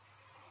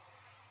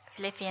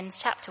Philippians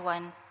chapter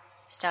 1,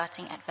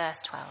 starting at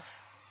verse 12.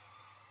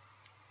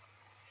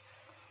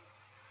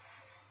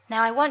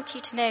 Now I want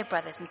you to know,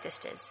 brothers and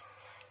sisters,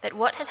 that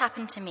what has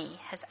happened to me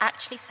has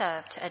actually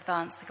served to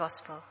advance the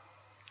gospel.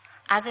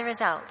 As a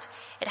result,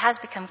 it has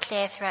become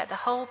clear throughout the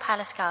whole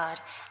palace guard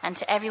and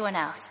to everyone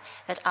else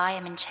that I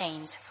am in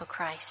chains for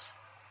Christ.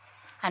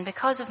 And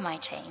because of my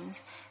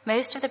chains,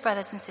 most of the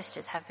brothers and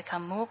sisters have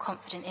become more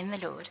confident in the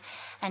Lord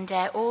and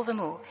dare all the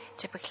more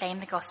to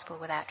proclaim the gospel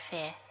without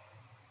fear.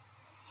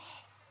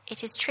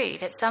 It is true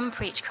that some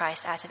preach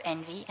Christ out of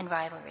envy and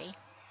rivalry,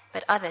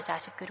 but others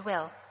out of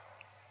goodwill.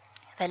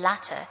 The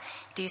latter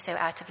do so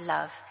out of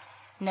love,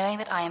 knowing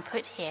that I am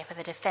put here for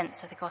the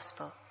defense of the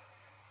gospel.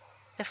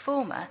 The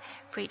former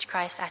preach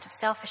Christ out of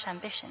selfish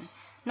ambition,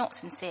 not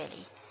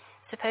sincerely,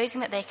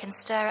 supposing that they can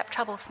stir up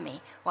trouble for me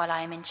while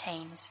I am in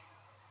chains.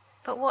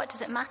 But what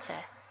does it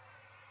matter?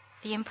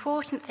 The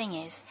important thing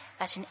is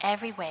that in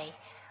every way,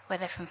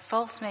 whether from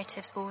false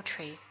motives or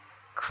true,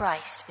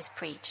 Christ is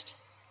preached.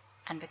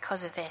 And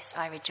because of this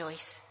I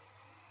rejoice.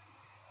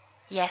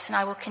 Yes, and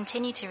I will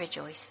continue to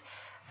rejoice,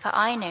 for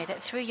I know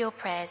that through your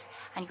prayers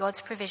and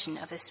God's provision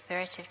of the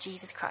Spirit of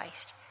Jesus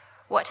Christ,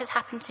 what has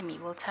happened to me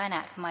will turn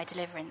out for my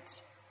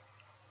deliverance.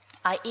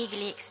 I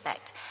eagerly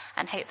expect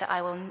and hope that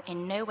I will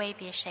in no way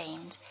be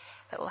ashamed,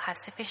 but will have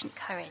sufficient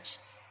courage,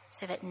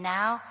 so that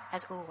now,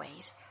 as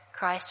always,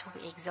 Christ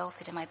will be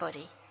exalted in my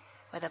body,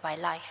 whether by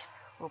life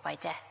or by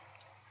death.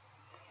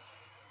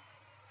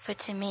 For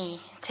to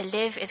me, to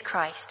live is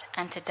Christ,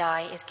 and to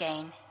die is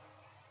gain.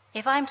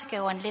 If I am to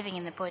go on living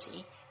in the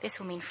body, this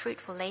will mean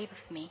fruitful labor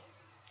for me.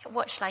 Yet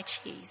what shall I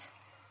choose?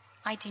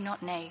 I do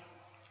not know.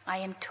 I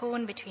am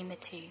torn between the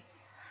two.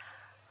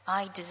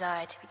 I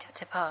desire to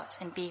depart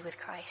and be with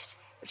Christ,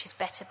 which is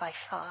better by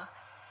far,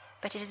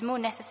 but it is more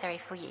necessary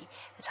for you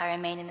that I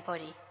remain in the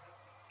body.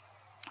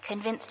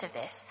 Convinced of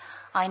this,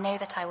 I know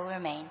that I will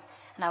remain,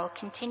 and I will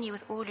continue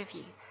with all of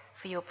you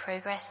for your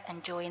progress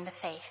and joy in the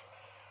faith,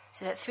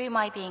 so that through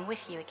my being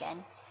with you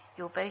again,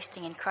 your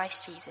boasting in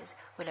Christ Jesus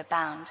will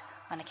abound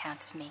on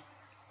account of me.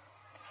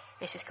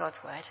 This is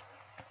God's word.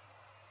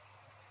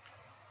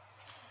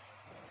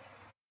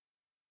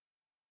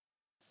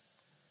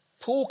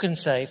 Paul can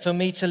say, for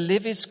me to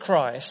live is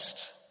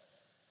Christ,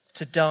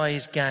 to die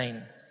is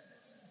gain.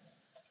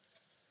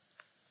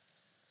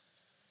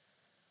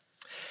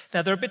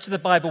 Now, there are bits of the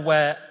Bible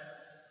where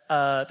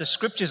the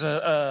scriptures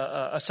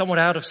are somewhat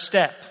out of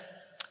step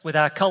with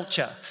our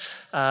culture.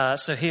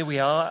 So here we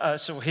are.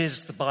 So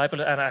here's the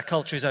Bible, and our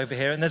culture is over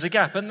here, and there's a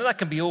gap, and that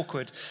can be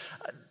awkward.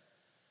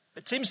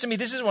 It seems to me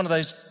this is one of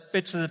those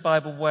bits of the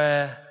Bible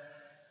where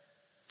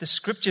the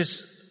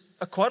scriptures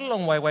are quite a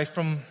long way away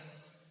from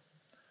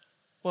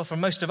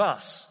most of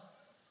us.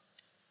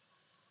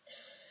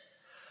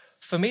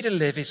 For me to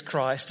live is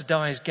Christ, to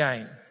die is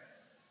gain.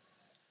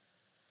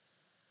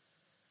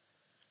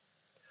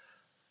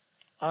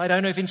 I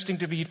don't know if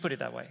instinctively you'd put it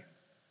that way.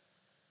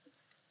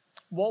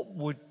 What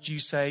would you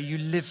say you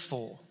live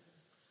for?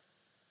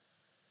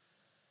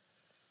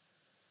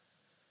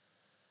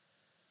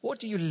 What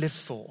do you live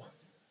for?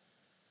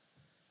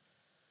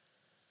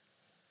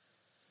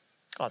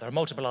 Oh, there are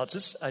multiple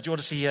answers. Do you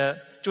want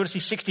to see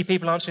 60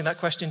 people answering that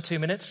question in 2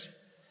 minutes?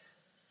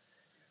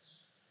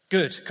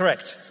 Good,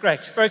 correct,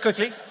 great. Very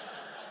quickly.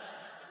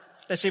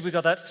 Let's see if we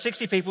got that.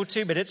 60 people,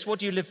 2 minutes. What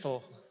do you live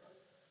for?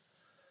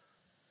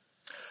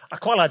 I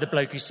quite like the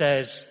bloke who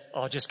says,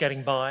 just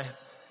getting by.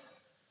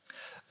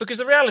 Because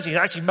the reality is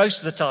actually most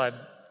of the time,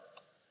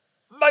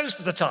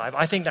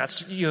 I think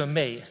that's you and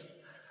me.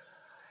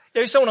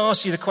 If someone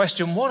asks you the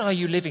question, what are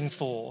you living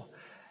for?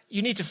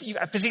 You need to,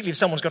 particularly if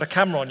someone's got a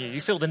camera on you,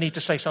 you feel the need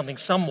to say something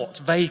somewhat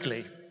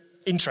vaguely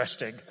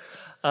interesting.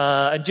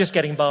 And just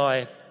getting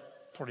by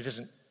probably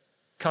doesn't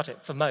cut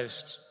it for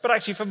most. But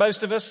actually for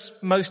most of us,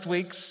 most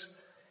weeks,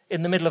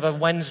 in the middle of a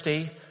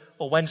Wednesday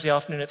or Wednesday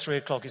afternoon at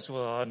 3:00 is, I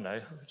don't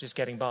know, just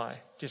getting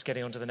by, just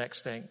getting on to the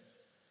next thing.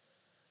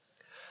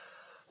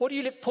 What do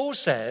you live? Paul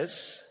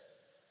says,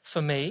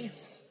 for me,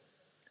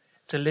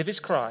 to live is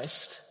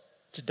Christ,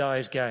 to die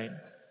is gain.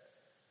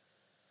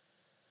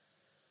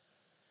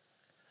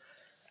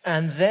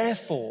 And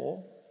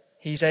therefore,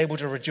 he's able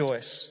to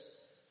rejoice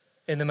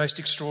in the most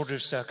extraordinary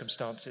of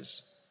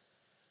circumstances.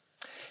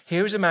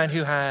 Here is a man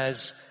who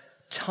has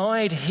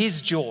tied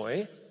his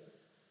joy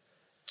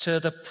to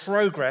the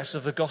progress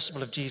of the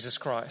gospel of Jesus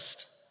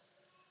Christ.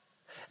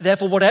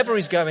 Therefore, whatever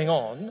is going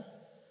on,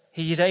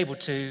 he is able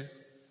to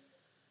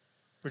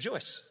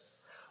rejoice.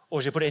 Or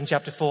as you put it in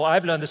chapter 4,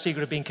 I've learned the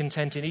secret of being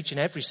content in each and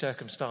every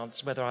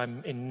circumstance, whether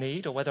I'm in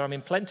need or whether I'm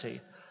in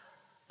plenty.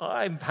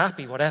 I'm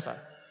happy,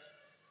 whatever.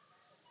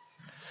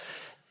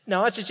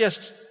 Now, I'd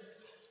suggest,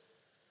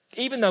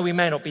 even though we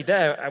may not be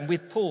there, and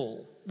with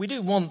Paul, we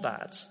do want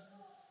that.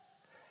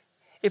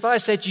 If I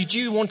said, you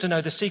do want to know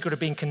the secret of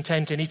being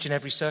content in each and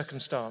every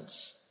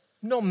circumstance,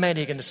 not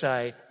many are going to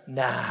say,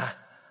 nah,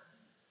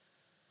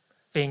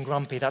 being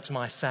grumpy, that's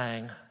my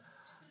thing.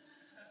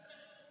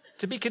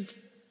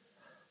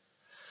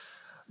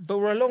 But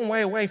we're a long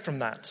way away from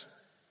that,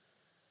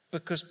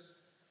 because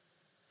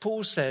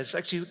Paul says,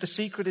 actually, the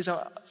secret is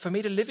for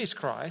me to live is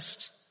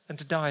Christ and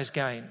to die is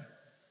gain.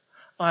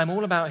 I am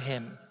all about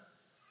him.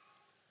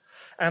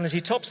 And as he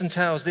tops and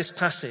tails this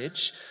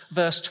passage,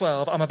 verse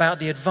 12, I'm about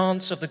the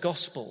advance of the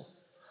gospel.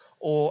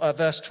 Or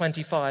verse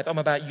 25, I'm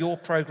about your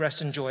progress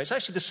and joy. It's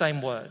actually the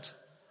same word.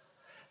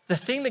 The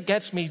thing that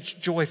gets me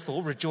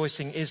joyful,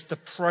 rejoicing, is the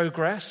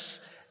progress,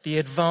 the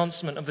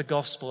advancement of the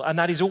gospel. And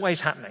that is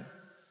always happening.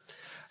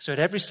 So at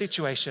every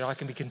situation, I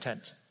can be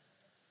content.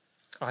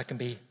 I can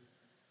be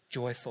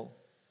joyful.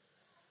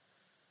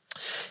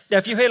 Now,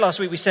 if you hear last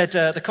week, we said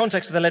the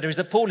context of the letter is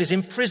that Paul is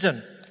in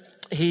prison.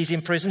 He's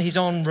in prison. He's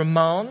on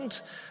remand.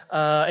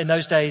 In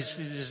those days,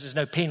 there's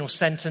no penal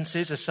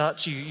sentences as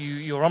such.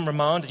 You're on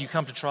remand and you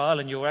come to trial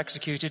and you're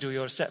executed or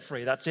you're set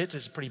free. That's it.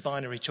 It's a pretty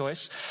binary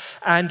choice.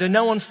 And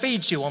no one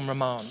feeds you on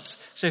remand.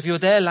 So if you're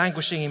there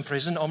languishing in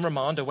prison on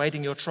remand,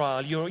 awaiting your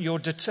trial,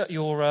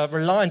 you're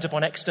reliant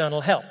upon external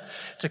help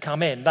to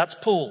come in. That's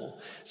Paul.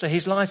 So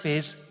his life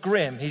is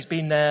grim. He's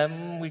been there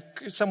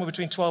somewhere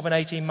between 12 and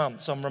 18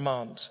 months on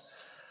remand.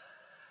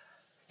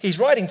 He's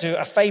writing to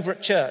a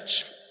favourite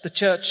church, the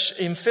church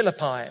in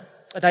Philippi.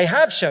 They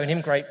have shown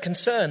him great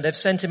concern. They've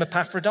sent him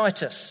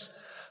Epaphroditus,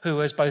 who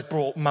has both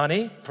brought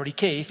money, pretty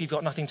key if you've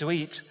got nothing to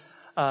eat,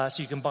 so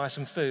you can buy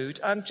some food,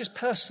 and just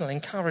personal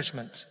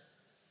encouragement.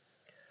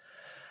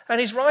 And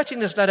he's writing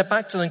this letter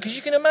back to them because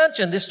you can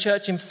imagine this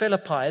church in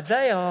Philippi,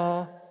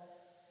 they're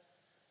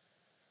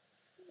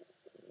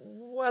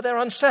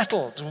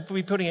unsettled, we'll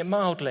be putting it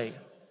mildly.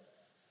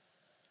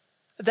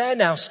 They're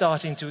now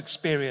starting to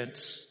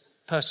experience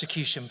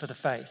persecution for the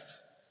faith.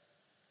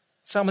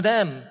 Some of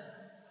them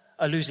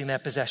are losing their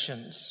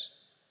possessions.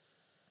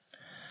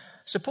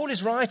 So Paul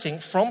is writing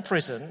from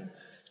prison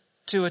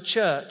to a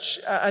church,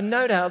 and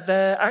no doubt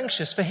they're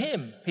anxious for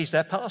him. He's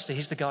their pastor.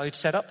 He's the guy who'd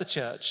set up the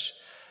church.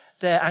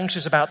 They're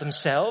anxious about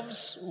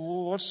themselves.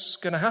 What's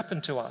going to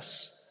happen to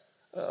us?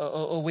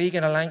 Are we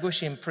going to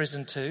languish in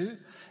prison too?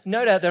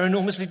 No doubt they're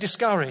enormously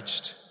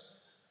discouraged.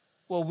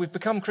 Well, we've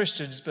become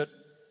Christians, but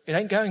it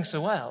ain't going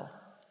so well.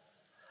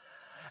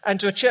 And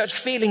to a church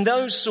feeling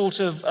those sort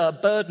of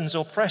burdens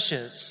or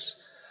pressures,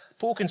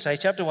 Paul can say,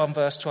 chapter 1,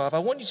 verse 12, I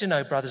want you to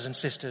know, brothers and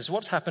sisters,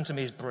 what's happened to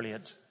me is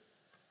brilliant.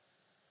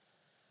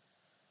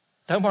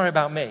 Don't worry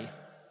about me.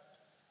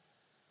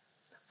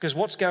 Because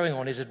what's going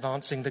on is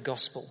advancing the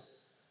gospel.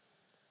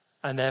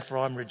 And therefore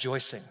I'm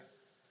rejoicing.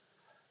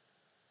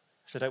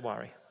 So don't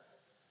worry.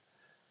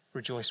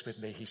 Rejoice with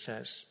me, he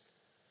says.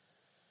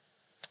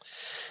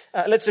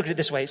 Let's look at it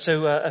this way.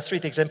 So three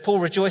things then. Paul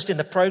rejoiced in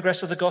the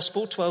progress of the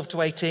gospel, 12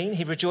 to 18.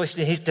 He rejoiced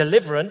in his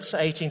deliverance,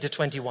 18 to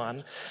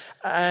 21.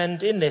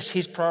 And in this,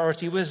 his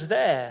priority was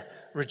their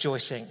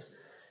rejoicing,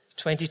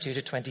 22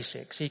 to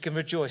 26. He can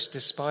rejoice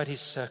despite his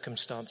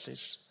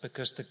circumstances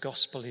because the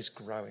gospel is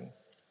growing.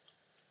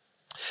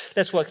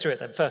 Let's work through it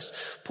then. First,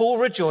 Paul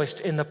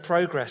rejoiced in the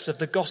progress of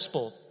the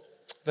gospel,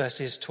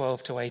 verses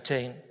 12 to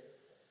 18.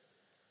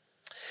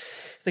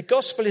 The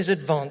gospel is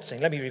advancing.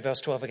 Let me read verse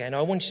 12 again.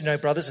 I want you to know,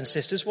 brothers and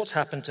sisters, what's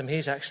happened to me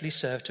has actually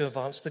served to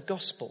advance the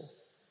gospel.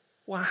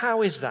 Well,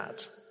 how is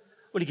that?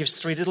 Well, he gives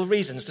three little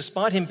reasons.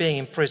 Despite him being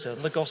in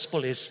prison, the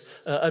gospel is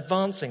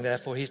advancing,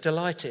 therefore he's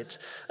delighted.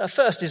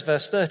 First is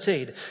verse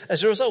 13.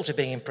 As a result of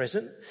being in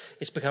prison,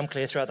 it's become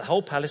clear throughout the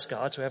whole palace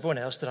guard to everyone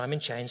else that I'm in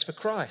chains for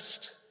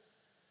Christ.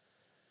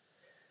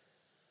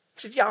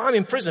 He said, yeah, I'm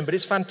in prison, but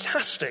it's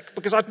fantastic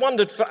because I've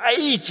wondered for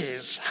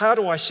ages, how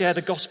do I share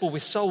the gospel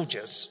with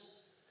soldiers?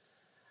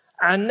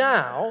 And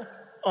now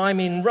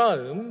I'm in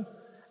Rome,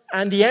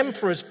 and the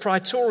emperor's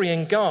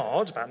Praetorian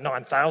Guard, about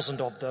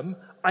 9,000 of them,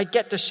 I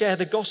get to share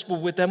the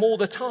gospel with them all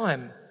the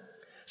time.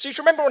 So you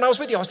remember when I was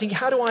with you, I was thinking,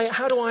 how do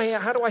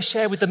I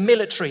share with the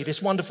military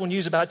this wonderful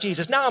news about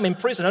Jesus? Now I'm in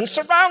prison and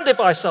surrounded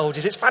by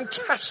soldiers. It's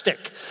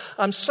fantastic.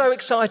 I'm so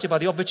excited by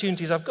the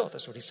opportunities I've got.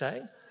 That's what he's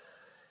saying.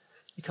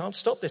 You can't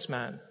stop this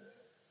man.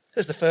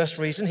 There's the first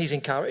reason he's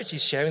encouraged.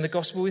 He's sharing the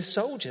gospel with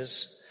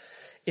soldiers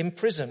in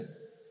prison.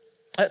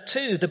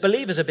 2, the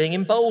believers are being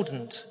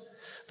emboldened.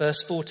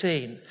 Verse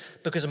 14,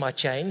 because of my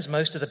chains,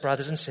 most of the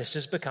brothers and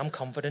sisters become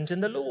confident in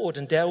the Lord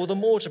and dare all the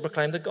more to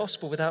proclaim the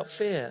gospel without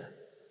fear.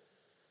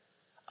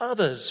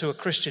 Others who are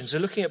Christians are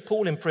looking at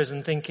Paul in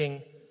prison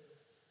thinking,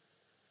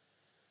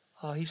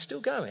 oh, he's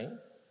still going.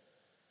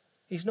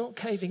 He's not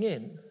caving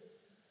in.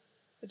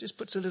 It just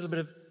puts a little bit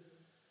of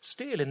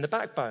steel in the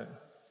backbone.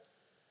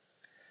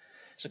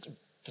 So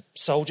the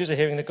soldiers are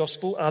hearing the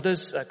gospel.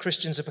 Others,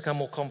 Christians, have become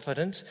more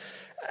confident.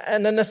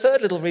 And then the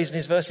third little reason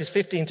is verses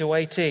 15 to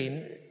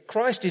 18.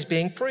 Christ is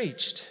being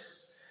preached,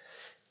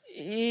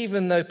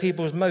 even though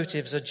people's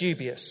motives are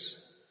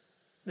dubious.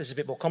 This is a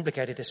bit more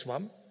complicated, this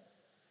one.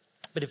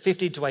 But in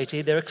 15 to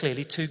 18, there are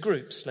clearly two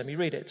groups. Let me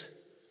read it.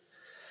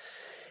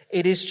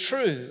 It is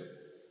true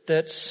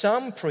that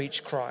some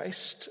preach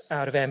Christ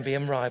out of envy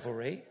and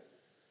rivalry,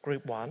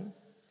 group 1,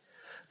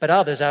 but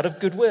others out of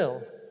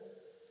goodwill.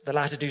 The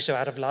latter do so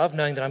out of love,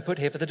 knowing that I'm put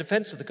here for the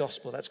defense of the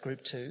gospel. That's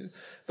group 2.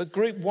 But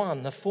group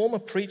 1, the former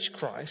preach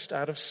Christ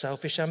out of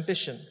selfish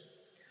ambition,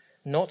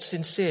 not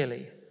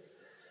sincerely,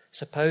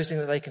 supposing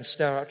that they can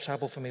stir up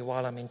trouble for me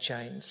while I'm in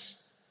chains.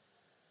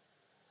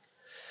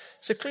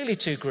 So clearly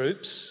two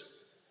groups.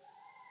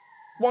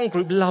 One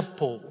group love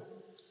Paul,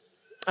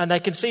 and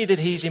they can see that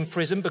he's in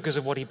prison because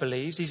of what he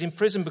believes. He's in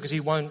prison because he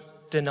won't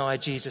deny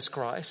Jesus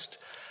Christ.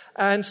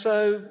 And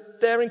so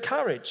they're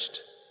encouraged.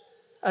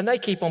 And they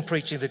keep on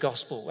preaching the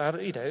gospel,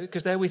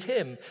 because they're with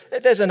him.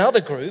 There's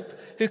another group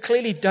who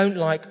clearly don't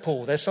like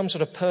Paul. There's some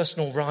sort of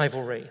personal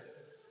rivalry.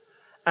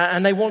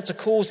 And they want to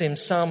cause him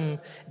some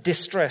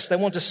distress. They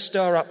want to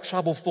stir up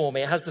trouble for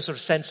me. It has the sort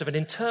of sense of an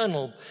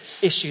internal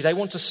issue. They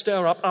want to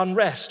stir up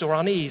unrest or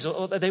unease,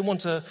 or they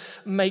want to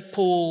make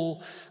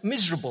Paul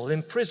miserable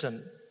in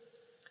prison.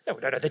 We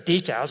don't know the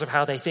details of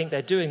how they think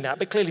they're doing that,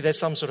 but clearly there's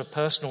some sort of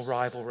personal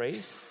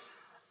rivalry.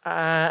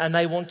 And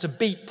they want to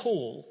beat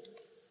Paul.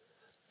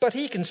 But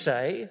he can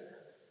say,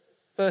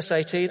 verse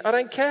 18, I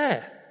don't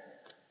care.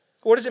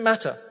 What does it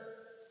matter?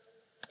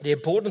 The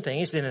important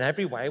thing is that in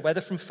every way, whether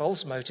from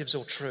false motives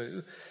or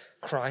true,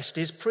 Christ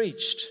is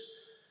preached.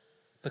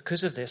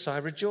 Because of this, I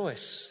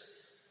rejoice.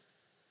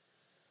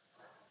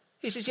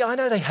 He says, I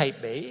know they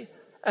hate me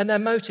and their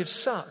motives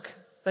suck.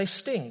 They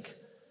stink.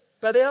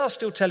 But they are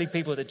still telling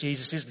people that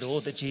Jesus is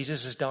Lord, that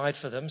Jesus has died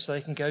for them so they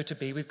can go to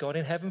be with God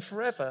in heaven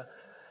forever.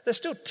 They're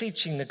still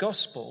teaching the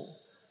gospel.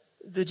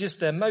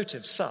 Their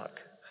motives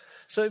suck.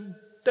 So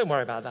don't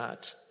worry about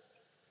that.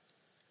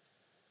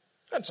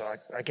 And so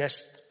I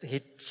guess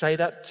he'd say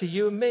that to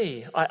you and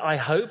me. I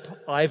hope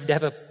I've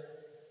never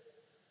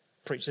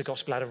preached the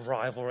gospel out of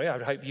rivalry.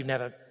 I hope you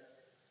never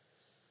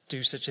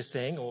do such a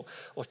thing or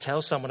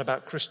tell someone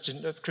about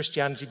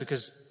Christianity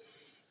because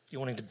you're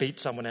wanting to beat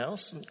someone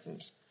else. It's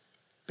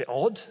a bit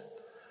odd.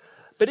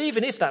 But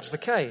even if that's the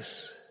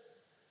case,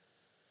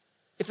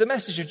 if the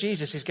message of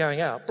Jesus is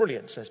going out,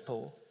 brilliant, says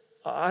Paul.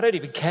 I don't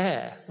even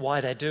care why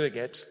they're doing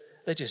it.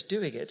 They're just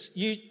doing it.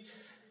 You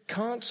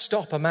can't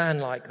stop a man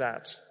like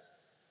that.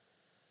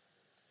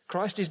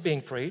 Christ is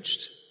being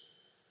preached,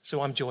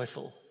 so I'm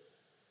joyful.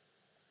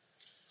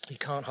 You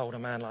can't hold a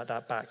man like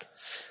that back.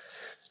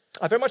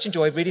 I very much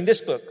enjoyed reading this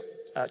book.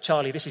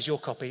 Charlie, this is your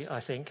copy, I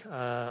think.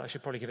 I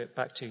should probably give it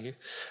back to you.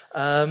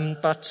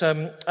 But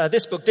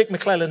this book, Dick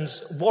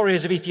McClelland's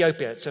Warriors of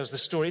Ethiopia, tells the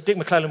story. Dick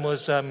McClelland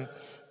was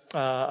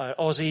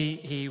Aussie.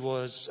 He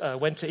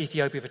went to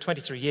Ethiopia for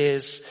 23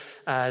 years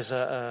as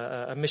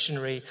a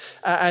missionary.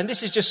 And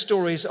this is just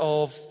stories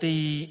of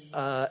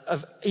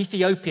of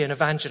Ethiopian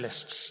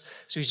evangelists.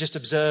 So he's just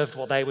observed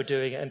what they were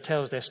doing and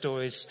tells their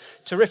stories.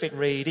 Terrific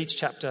read, each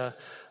chapter,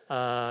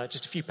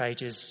 just a few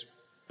pages.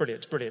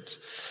 Brilliant.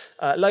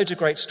 Loads of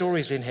great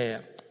stories in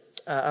here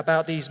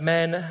about these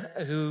men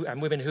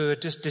and women who are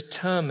just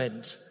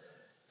determined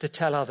to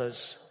tell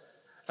others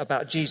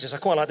about Jesus. I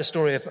quite like the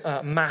story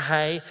of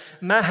Mahe.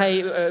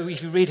 Mahe,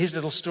 if you read his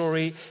little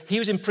story, he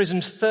was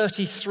imprisoned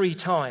 33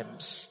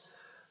 times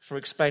for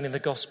explaining the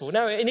gospel.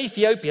 Now, in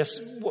Ethiopia,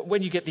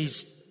 when you get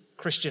these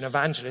Christian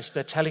evangelists,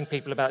 they're telling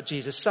people about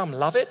Jesus. Some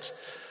love it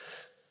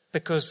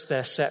because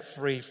they're set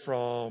free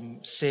from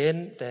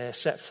sin. They're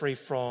set free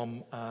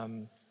from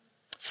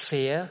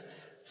fear,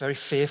 very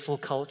fearful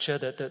culture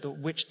that the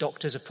witch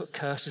doctors have put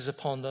curses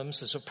upon them.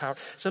 So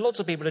lots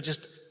of people are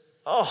just,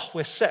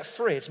 we're set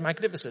free. It's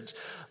magnificent.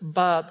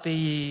 But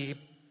the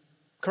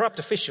corrupt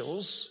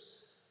officials,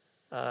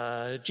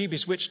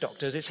 dubious witch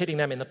doctors, it's hitting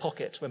them in the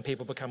pocket when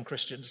people become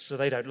Christians, so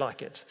they don't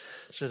like it.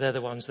 So they're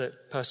the ones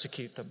that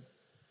persecute them.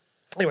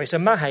 Anyway, so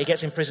Mahe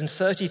gets imprisoned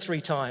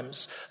 33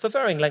 times for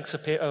varying lengths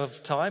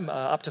of time,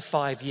 up to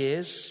 5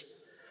 years.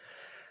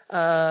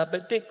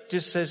 But Dick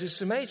just says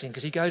it's amazing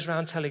because he goes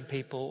around telling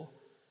people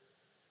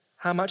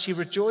how much he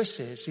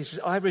rejoices. He says,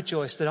 I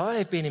rejoice that I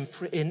have been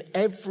in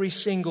every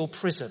single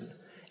prison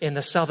in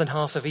the southern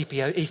half of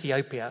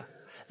Ethiopia.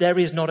 There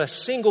is not a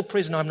single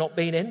prison I've not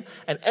been in,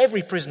 and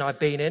every prison I've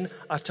been in,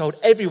 I've told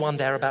everyone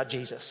there about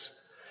Jesus.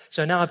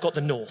 So now I've got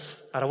the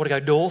north, and I want to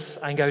go north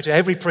and go to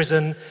every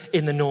prison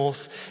in the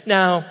north.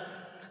 Now,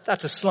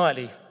 that's a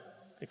slightly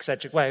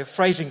eccentric way of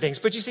phrasing things,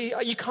 but you see,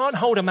 you can't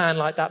hold a man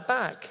like that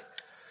back.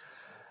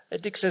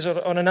 Dick says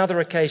on another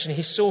occasion,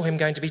 he saw him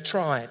going to be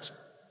tried.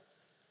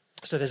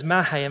 So there's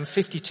Mahe and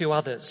 52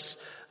 others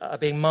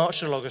being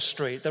marched along a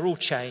street. They're all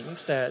chained.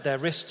 Their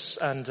wrists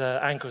and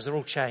ankles, they're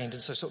all chained,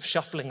 and so sort of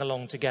shuffling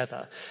along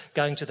together,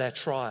 going to their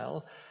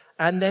trial.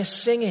 And they're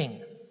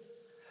singing.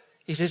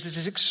 He says there's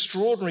this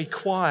extraordinary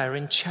choir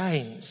in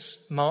chains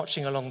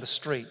marching along the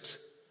street.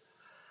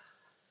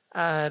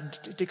 And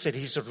Dick said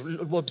he's sort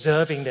of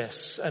observing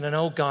this, and an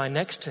old guy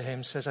next to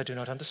him says, I do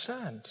not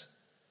understand.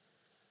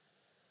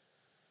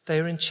 They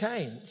are in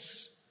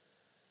chains,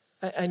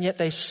 and yet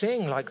they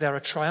sing like they're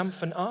a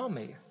triumphant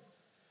army.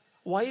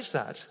 Why is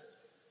that?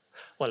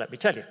 Well, let me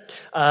tell you.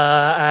 They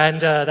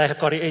have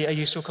got a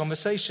useful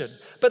conversation.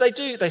 But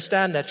they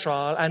stand their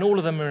trial, and all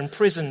of them are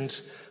imprisoned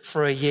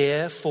for a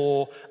year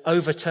for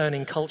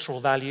overturning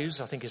cultural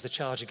values, I think is the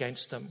charge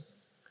against them.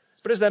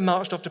 But as they're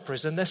marched off to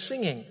prison, they're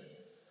singing.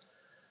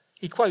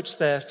 He quotes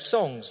their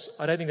songs.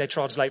 I don't think they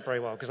translate very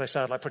well because they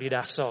sound like pretty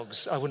daft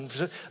songs.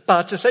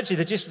 But essentially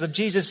the gist of them,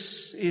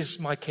 Jesus is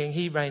my king.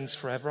 He reigns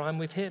forever. I'm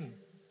with him.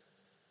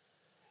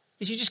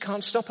 You just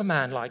can't stop a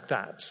man like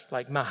that,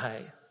 like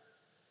Mahe.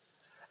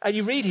 And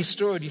you read his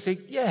story and you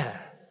think,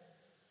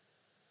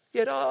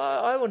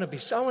 I want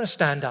to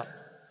stand up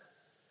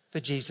for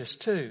Jesus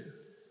too.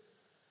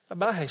 And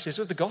Mahe says,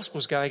 well, the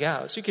gospel's going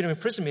out, so you can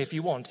imprison me if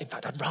you want. In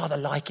fact, I'd rather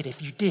like it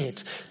if you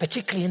did,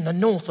 particularly in the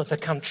north of the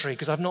country,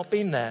 because I've not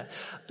been there.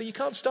 But you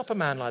can't stop a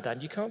man like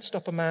that. You can't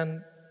stop a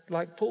man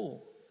like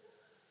Paul,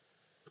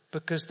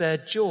 because their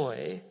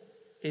joy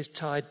is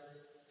tied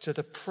to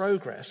the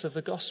progress of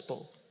the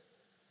gospel.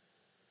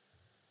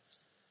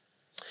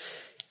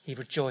 He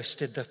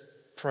rejoiced in the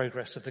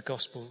progress of the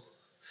gospel.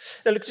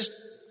 Now look, just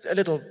a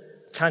little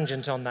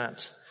tangent on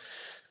that.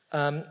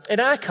 In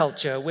our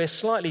culture, we're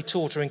slightly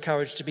taught or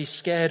encouraged to be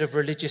scared of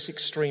religious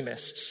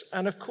extremists.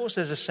 And of course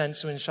there's a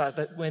sense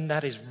when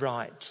that is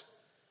right.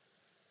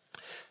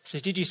 So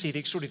did you see the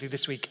extraordinary thing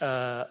this week?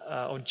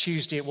 On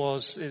Tuesday it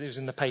was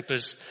in the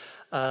papers,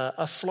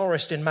 a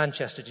florist in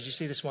Manchester. Did you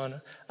see this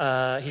one?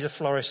 He's a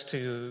florist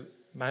to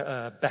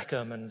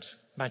Beckham and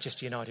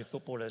Manchester United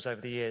footballers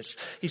over the years.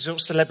 He's a sort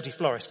of celebrity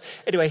florist.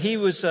 Anyway, he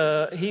was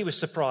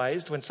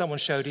surprised when someone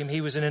showed him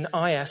he was in an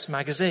IS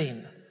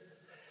magazine,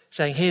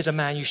 saying, here's a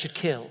man you should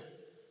kill.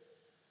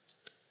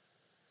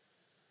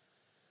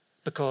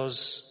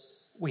 Because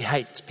we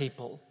hate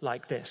people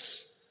like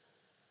this,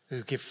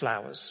 who give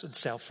flowers and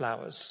sell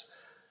flowers.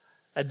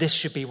 And this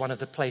should be one of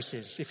the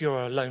places, if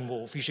you're a lone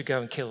wolf, you should go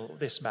and kill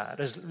this man.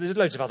 There's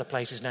loads of other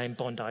places named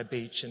Bondi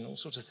Beach and all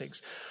sorts of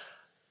things.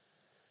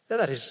 Now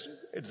that is,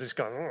 this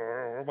guy,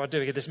 what am I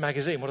doing in this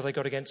magazine? What have they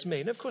got against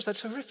me? And of course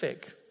that's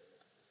horrific.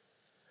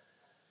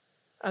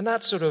 And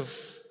that sort of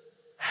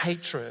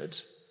hatred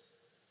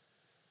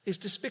is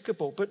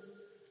despicable. But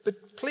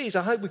please,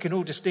 I hope we can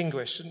all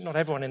distinguish, not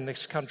everyone in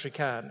this country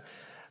can,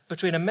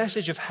 between a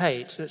message of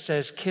hate that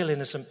says kill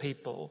innocent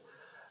people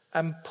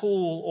and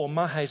Paul or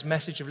Mahe's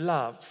message of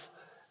love,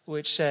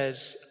 which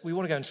says we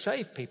want to go and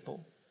save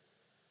people.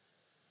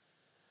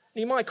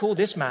 You might call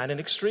this man an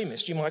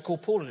extremist. You might call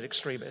Paul an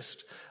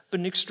extremist. But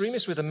an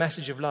extremist with a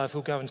message of love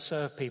who'll go and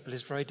serve people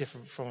is very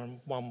different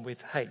from one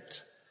with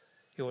hate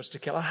who wants to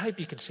kill. I hope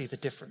you can see the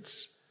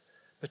difference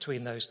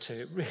between those two.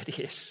 It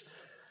really is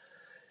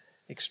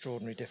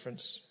extraordinary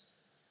difference.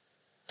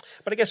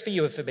 But I guess for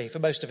you and for me, for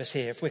most of us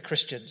here, if we're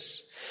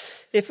Christians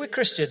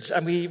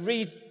and we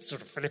read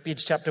sort of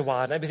Philippians chapter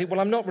 1 and we think, well,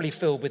 I'm not really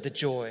filled with the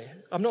joy.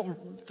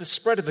 The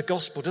spread of the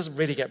gospel doesn't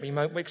really get me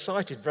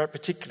excited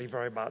particularly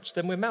very much.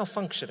 Then we're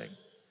malfunctioning.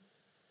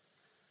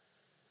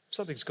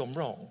 Something's gone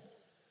wrong.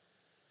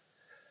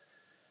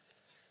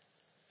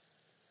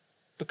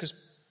 Because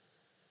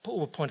Paul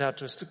will point out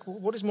to us,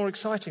 what is more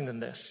exciting than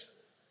this?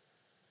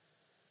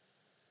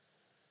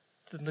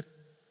 Than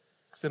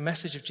the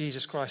message of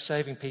Jesus Christ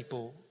saving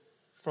people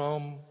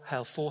from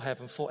hell for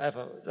heaven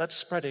forever. That's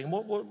spreading.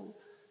 What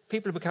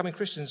people are becoming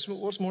Christians.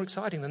 What's more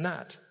exciting than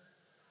that?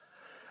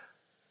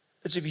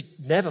 As if you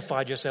never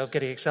find yourself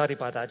getting excited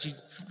by that, you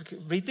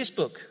read this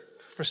book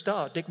for a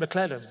start. Dick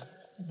McClellan,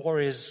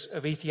 Warriors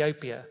of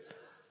Ethiopia.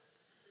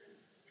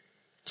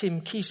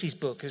 Tim Kesey's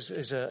book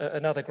is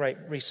another great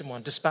recent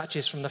one.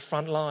 Dispatches from the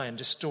Front Line,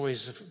 just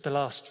stories of the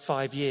last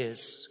 5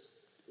 years.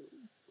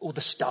 All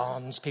the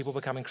stans, people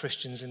becoming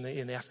Christians in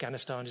the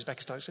Afghanistan,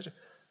 Uzbekistan, etc.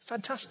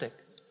 Fantastic.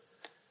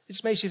 It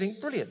just makes you think,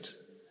 brilliant.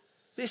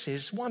 This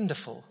is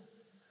wonderful.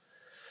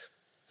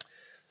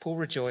 Paul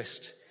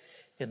rejoiced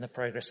in the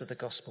progress of the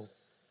gospel.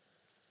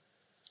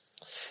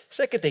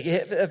 Second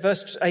thing,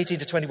 verse 18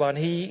 to 21,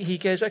 he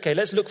goes, okay,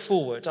 let's look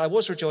forward. I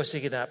was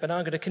rejoicing in that, but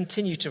I'm going to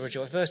continue to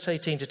rejoice. Verse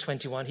 18 to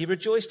 21, he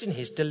rejoiced in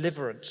his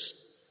deliverance.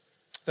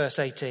 Verse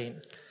 18.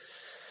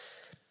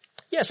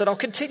 Yes, and I'll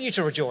continue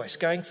to rejoice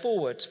going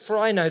forward, for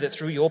I know that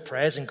through your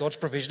prayers and God's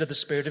provision of the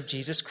Spirit of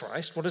Jesus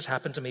Christ, what has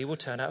happened to me will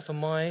turn out for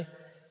my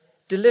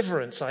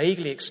deliverance. I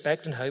eagerly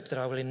expect and hope that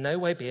I will in no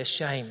way be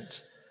ashamed,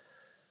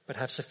 but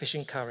have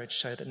sufficient courage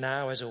so that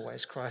now, as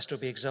always, Christ will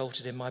be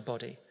exalted in my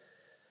body,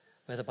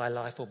 whether by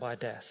life or by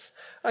death.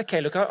 Okay,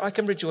 look, I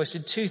can rejoice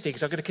in two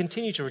things. I'm going to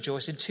continue to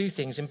rejoice in two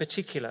things in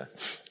particular.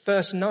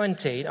 Verse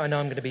 19, I know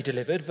I'm going to be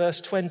delivered.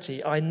 Verse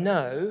 20, I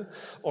know,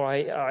 or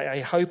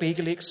I hope,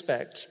 eagerly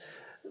expect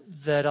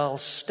that I'll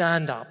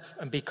stand up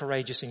and be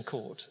courageous in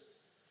court.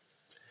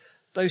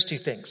 Those two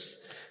things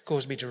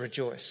cause me to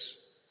rejoice.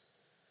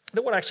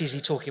 But what actually is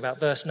he talking about?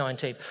 Verse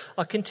 19,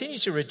 I continue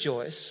to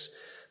rejoice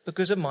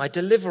because of my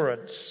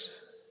deliverance.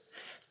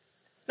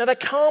 Now that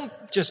can't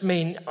just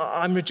mean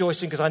I'm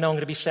rejoicing because I know I'm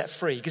going to be set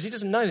free, because he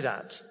doesn't know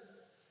that.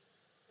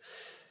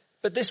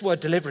 But this word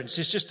deliverance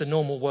is just the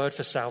normal word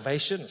for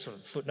salvation. A sort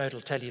of footnote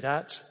will tell you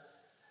that.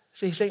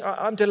 So he's saying,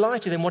 I'm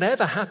delighted in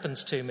whatever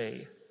happens to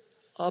me,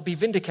 I'll be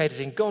vindicated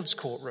in God's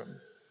courtroom,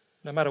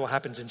 no matter what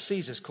happens in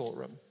Caesar's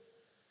courtroom.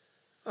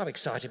 I'm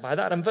excited by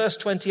that. And verse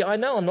 20, I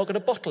know I'm not going to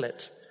bottle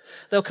it.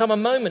 There'll come a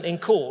moment in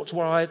court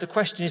where the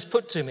question is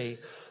put to me,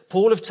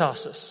 Paul of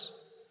Tarsus,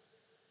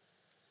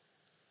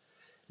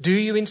 do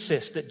you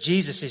insist that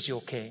Jesus is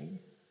your king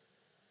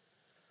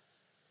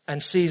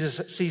and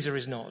Caesar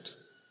is not?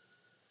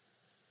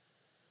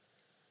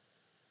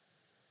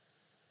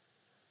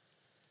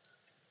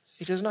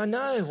 He says, and I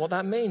know what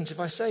that means. If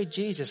I say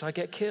Jesus, I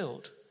get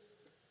killed.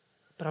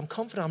 But I'm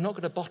confident I'm not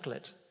going to bottle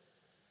it.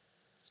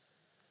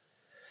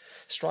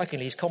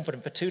 Strikingly, he's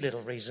confident for two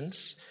little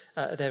reasons.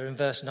 There in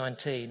verse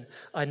 19,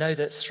 I know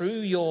that through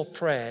your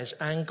prayers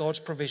and God's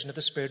provision of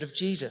the Spirit of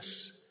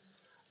Jesus,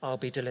 I'll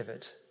be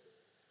delivered.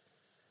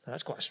 Now,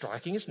 that's quite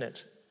striking, isn't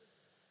it?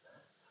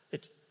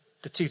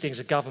 The two things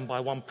are governed by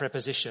one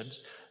preposition.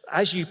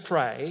 As you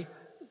pray,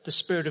 the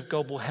Spirit of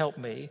God will help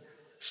me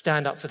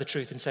stand up for the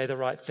truth and say the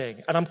right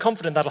thing. And I'm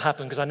confident that'll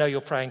happen because I know you're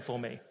praying for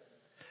me.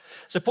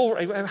 So Paul,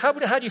 how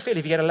do you feel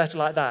if you get a letter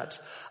like that?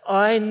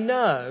 I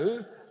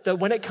know that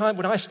when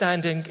I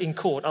stand in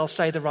court, I'll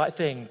say the right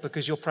thing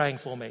because you're praying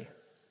for me.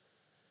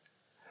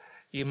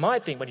 You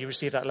might think when you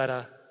receive that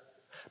letter,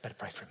 better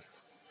pray for him.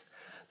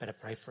 Better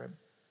pray for him.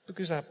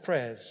 Because our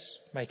prayers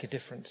make a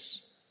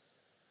difference.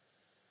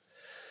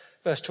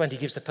 Verse 20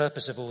 gives the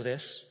purpose of all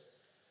this.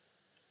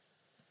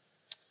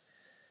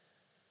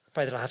 I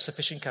pray that I have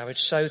sufficient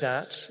courage so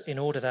that, in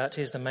order that,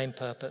 here's the main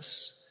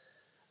purpose.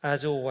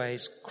 As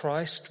always,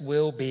 Christ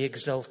will be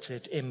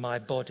exalted in my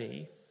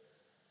body,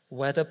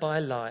 whether by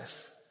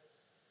life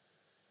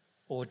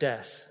or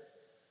death.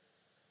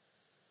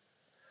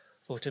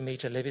 For to me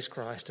to live is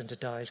Christ and to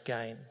die is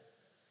gain.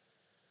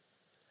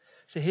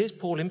 So here's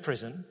Paul in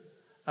prison,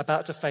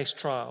 about to face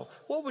trial.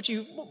 What's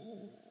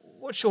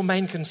your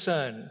main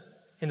concern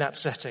in that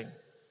setting?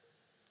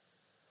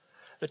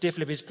 But dear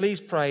Philippians,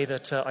 please pray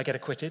that I get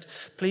acquitted.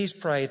 Please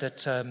pray that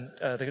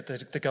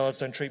the guards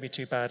don't treat me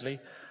too badly.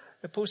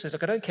 But Paul says,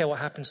 look, I don't care what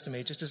happens to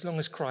me, just as long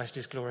as Christ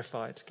is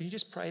glorified. Can you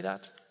just pray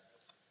that?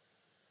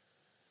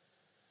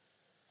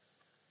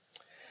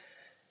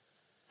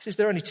 He says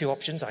there are only two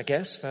options, I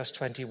guess. Verse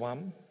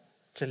 21,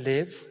 to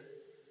live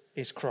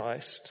is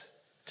Christ,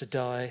 to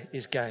die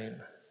is gain.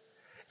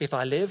 If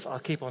I live, I'll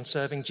keep on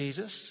serving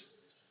Jesus.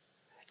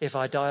 If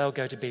I die, I'll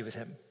go to be with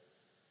him.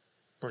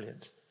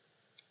 Brilliant.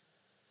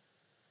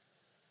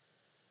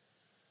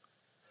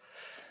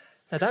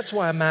 Now that's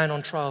why a man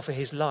on trial for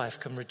his life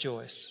can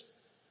rejoice.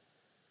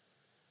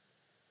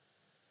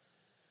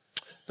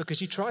 Because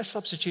you try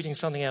substituting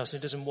something else and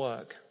it doesn't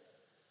work.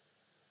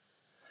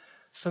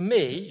 For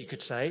me, you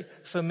could say,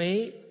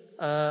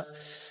 to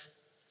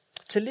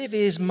live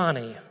is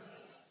money.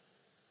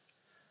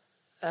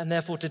 And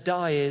therefore to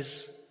die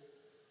is,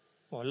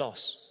 well,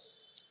 loss.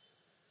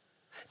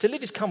 To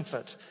live is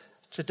comfort.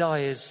 To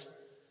die is,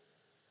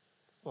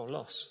 well,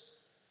 loss.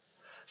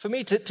 For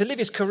me, to live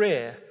is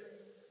career.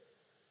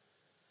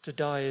 To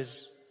die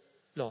is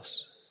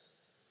loss.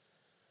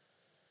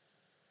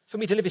 For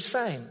me, to live is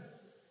fame.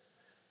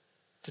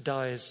 To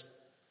die is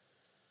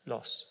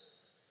loss.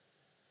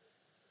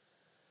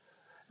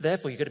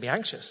 Therefore, you're going to be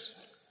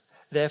anxious.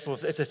 Therefore,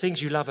 if the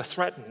things you love are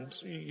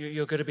threatened,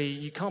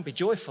 you can't be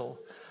joyful.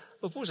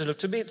 But also, look,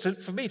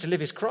 for me to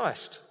live is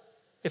Christ.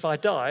 If I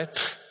die,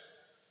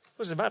 what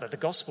does it matter? The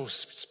gospel's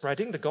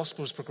spreading, the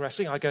gospel's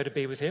progressing, I go to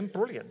be with him,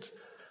 brilliant.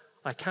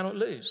 I cannot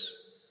lose.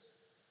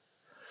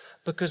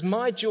 Because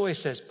my joy,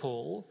 says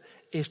Paul,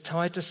 is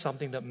tied to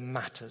something that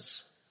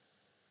matters.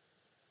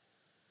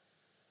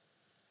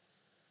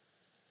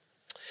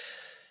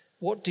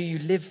 What do you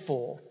live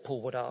for?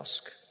 Paul would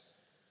ask.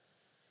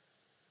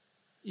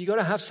 You've got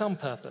to have some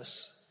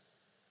purpose.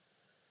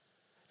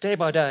 Day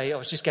by day, I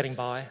was just getting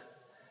by.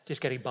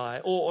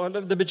 Or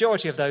the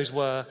majority of those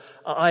were,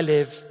 I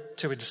live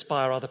to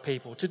inspire other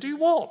people. To do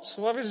what?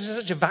 Well, this is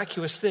such a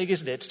vacuous thing,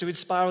 isn't it? To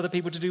inspire other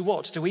people to do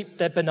what? To eat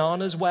their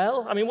bananas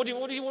well? I mean, what are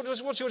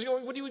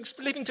you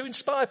living to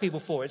inspire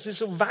people for? It's this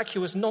sort of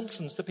vacuous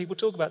nonsense that people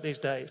talk about these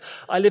days.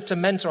 I live to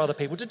mentor other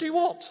people. To do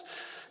what?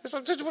 It's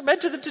like, to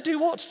mentor them to do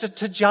what?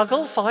 To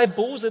juggle 5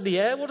 balls in the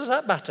air? What does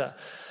that matter?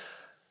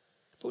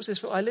 Paul says,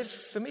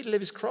 for me to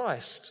live is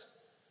Christ.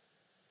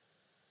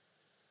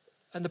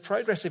 And the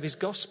progress of his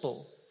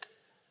gospel,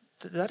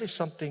 that is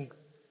something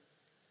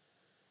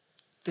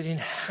that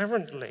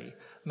inherently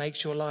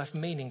makes your life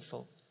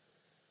meaningful.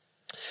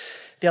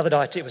 The other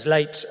night, it was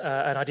late,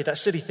 and I did that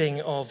silly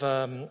thing of,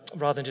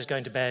 rather than just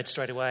going to bed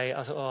straight away,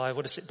 I thought, I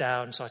want to sit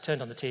down. So I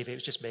turned on the TV. It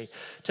was just me.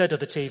 Turned on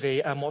the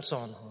TV, and what's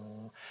on?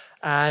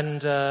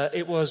 And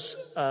it was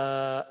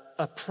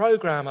a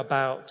program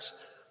about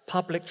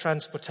public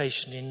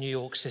transportation in New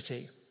York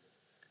City.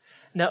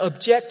 Now,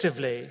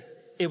 objectively,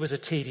 it was a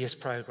tedious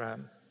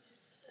program.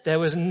 There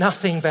was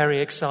nothing very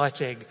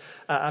exciting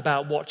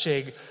about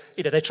watching.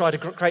 They tried to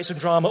create some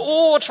drama.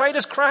 Oh, a train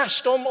has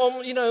crashed on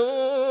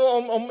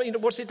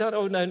what's it done?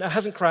 Oh no, it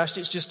hasn't crashed.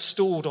 It's just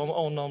stalled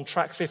on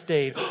track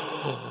 15.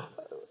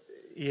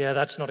 Yeah,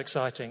 that's not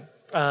exciting.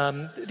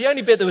 The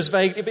only bit that was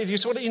vague,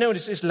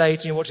 it's late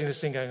and you're watching this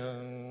thing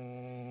going.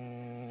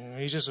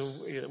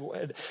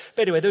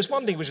 But anyway, there was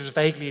one thing which was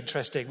vaguely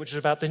interesting, which was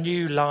about the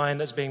new line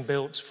that's being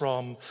built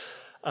from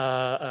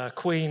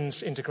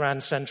Queens into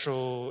Grand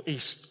Central,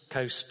 East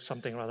Coast,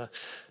 something or other.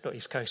 Not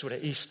East Coast, what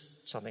East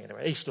something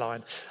anyway, East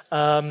Line.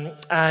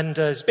 And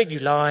it's a big new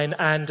line,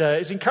 and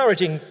it's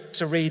encouraging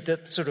to read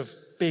that sort of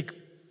big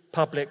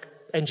public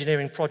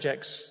engineering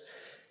projects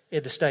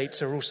in the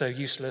States are also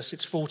useless.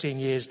 It's 14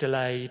 years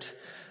delayed.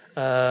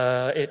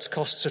 Its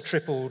costs have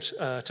tripled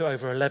to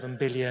over 11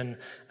 billion.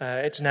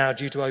 It's now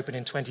due to open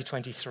in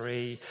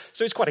 2023.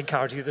 So it's quite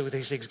encouraging that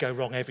these things go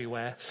wrong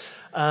everywhere.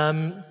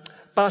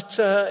 But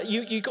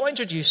you got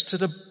introduced to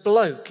the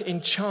bloke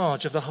in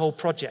charge of the whole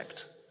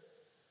project.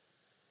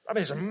 I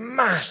mean, it's a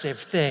massive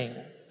thing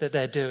that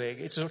they're doing.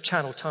 It's a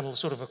Channel Tunnel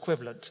sort of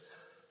equivalent.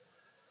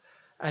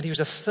 And he was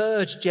a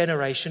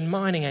third-generation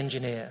mining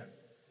engineer.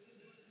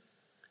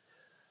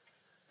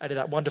 And in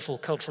that wonderful,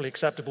 culturally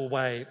acceptable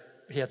way,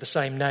 he had the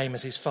same name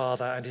as his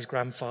father and his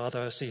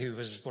grandfather, who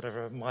was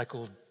whatever,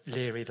 Michael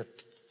Leary the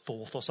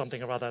Fourth or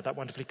something or other, that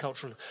wonderfully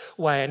cultural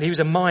way. And he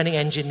was a mining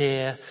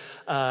engineer,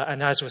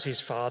 and as was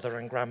his father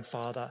and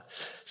grandfather.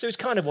 So it was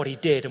kind of what he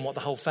did and what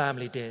the whole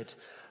family did.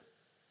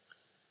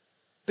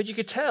 But you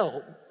could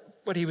tell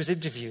when he was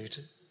interviewed,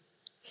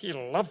 he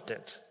loved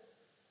it.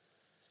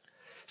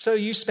 So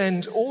you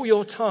spend all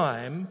your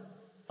time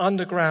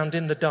underground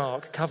in the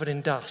dark, covered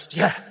in dust.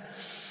 Yeah.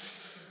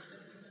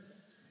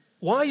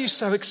 Why are you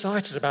so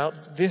excited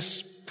about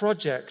this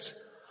project?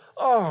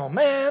 Oh,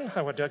 man.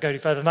 I won't go any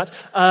further than that.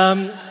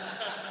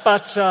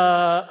 But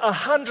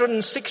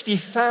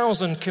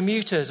 160,000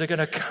 commuters are going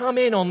to come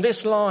in on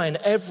this line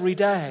every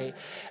day.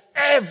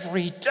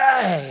 Every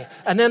day.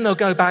 And then they'll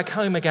go back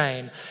home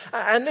again.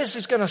 And this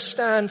is going to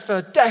stand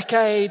for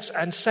decades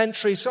and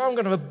centuries. So I'm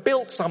going to have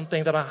built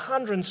something that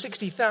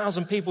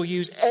 160,000 people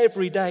use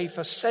every day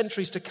for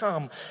centuries to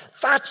come.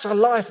 That's a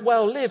life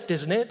well lived,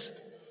 isn't it?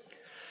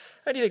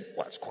 And you think,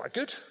 well, that's quite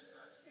good.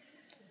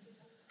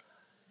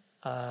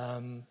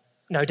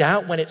 No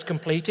doubt when it's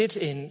completed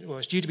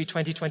it's due to be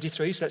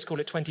 2023, so let's call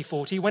it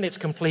 2040. When it's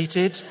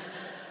completed,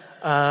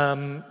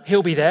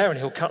 he'll be there and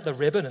he'll cut the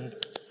ribbon and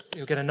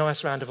he'll get a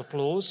nice round of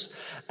applause.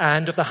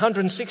 And of the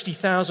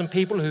 160,000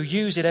 people who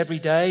use it every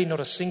day, not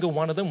a single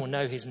one of them will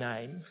know his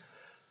name.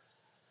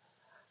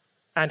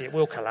 And it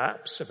will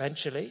collapse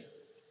eventually.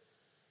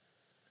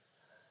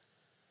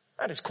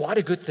 And it's quite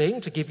a good thing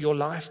to give your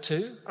life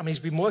to. I mean, he's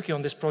been working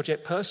on this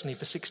project personally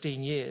for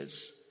 16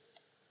 years.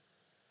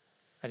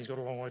 And he's got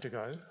a long way to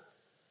go.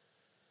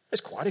 It's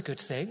quite a good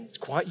thing. It's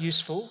quite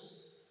useful.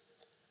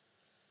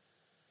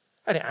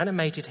 And it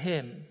animated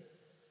him.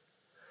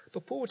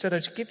 But Paul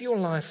said, to give your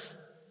life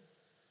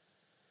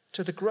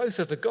to the growth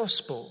of the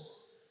gospel,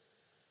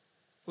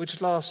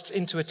 which lasts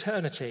into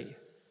eternity.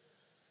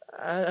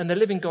 And the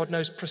living God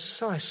knows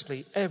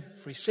precisely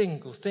every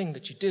single thing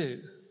that you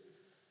do.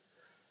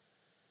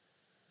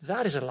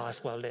 That is a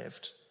life well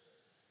lived.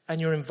 And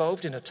you're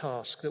involved in a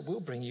task that will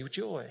bring you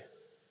joy.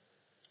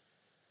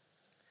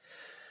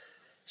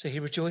 So he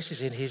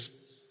rejoices in his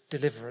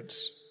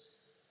deliverance.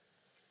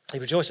 He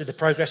rejoiced in the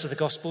progress of the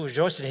gospel,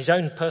 rejoiced in his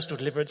own personal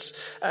deliverance.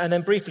 And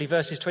then briefly,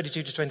 verses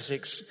 22 to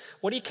 26,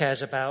 what he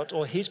cares about,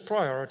 or his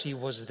priority,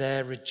 was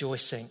their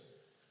rejoicing.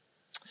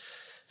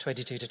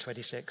 22 to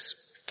 26.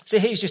 So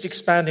he's just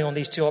expanding on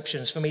these two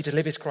options. For me to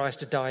live is Christ,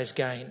 to die is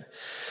gain.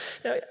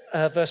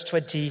 Now, verse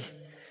 22.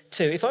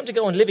 If I'm to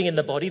go on living in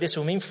the body, this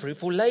will mean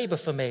fruitful labor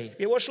for me.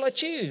 Yeah, what shall I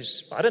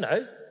choose? I don't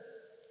know.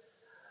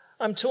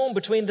 I'm torn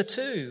between the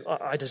two.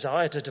 I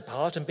desire to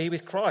depart and be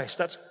with Christ.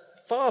 That's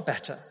far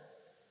better.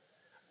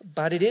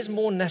 But it is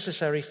more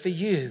necessary for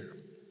you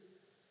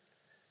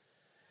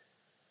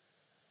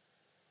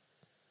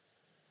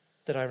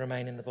that I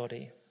remain in the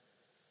body.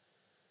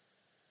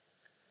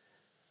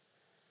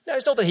 Now,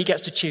 it's not that he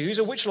gets to choose,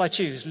 or which shall I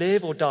choose,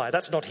 live or die?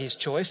 That's not his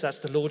choice. That's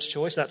the Lord's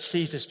choice. That's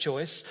Caesar's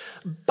choice.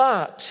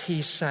 But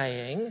he's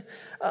saying,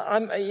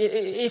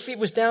 if it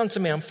was down to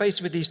me, I'm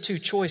faced with these two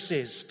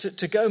choices.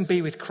 To go and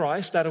be with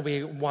Christ, that'll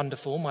be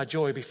wonderful. My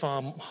joy will be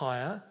far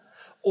higher.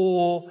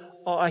 Or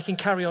I can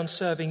carry on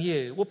serving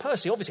you. Well,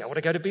 personally, obviously, I want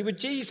to go to be with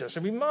Jesus.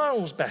 It'll be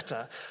miles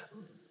better.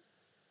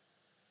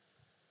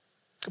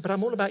 But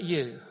I'm all about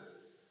you.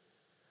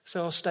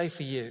 So I'll stay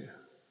for you.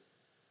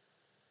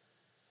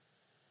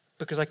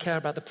 Because I care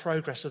about the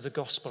progress of the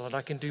gospel, and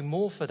I can do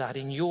more for that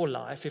in your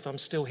life if I'm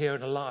still here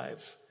and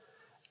alive.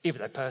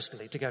 Even though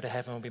personally, to go to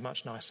heaven would be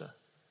much nicer.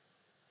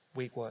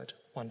 Weak word.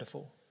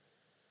 Wonderful.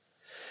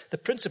 The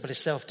principle is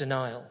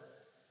self-denial.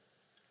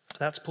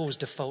 That's Paul's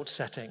default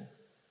setting.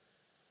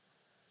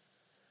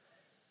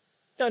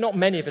 No, not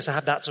many of us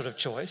have that sort of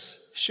choice.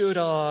 Should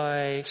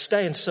I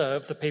stay and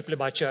serve the people in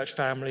my church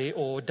family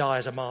or die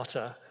as a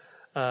martyr?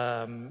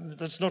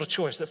 That's not a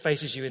choice that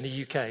faces you in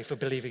the UK for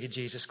believing in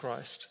Jesus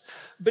Christ.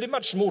 But in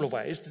much smaller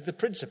ways, the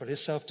principle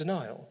is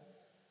self-denial.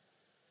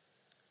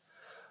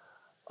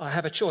 I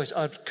have a choice.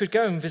 I could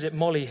go and visit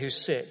Molly who's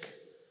sick,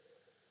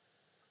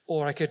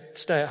 or I could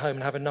stay at home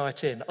and have a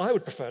night in. I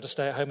would prefer to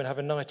stay at home and have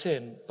a night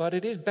in, but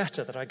it is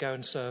better that I go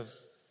and serve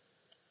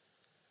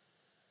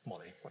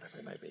Molly, whatever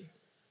it may be.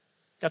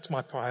 That's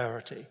my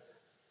priority,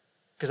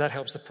 because that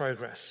helps the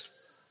progress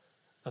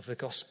of the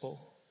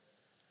gospel.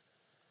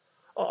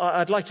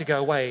 I'd like to go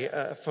away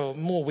for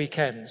more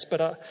weekends,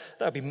 but that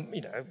would be,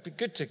 it'd be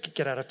good to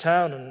get out of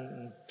town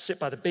and sit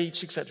by the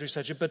beach, etc.,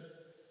 etc.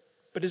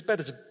 But it's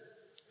better to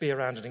be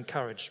around and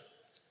encourage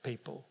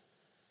people.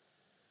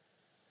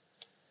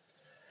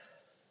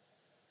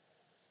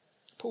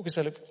 Paul can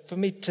say, look, for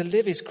me to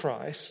live is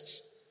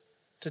Christ,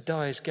 to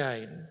die is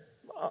gain.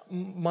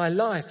 My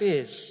life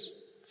is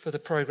for the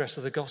progress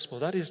of the gospel.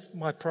 That is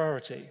my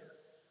priority.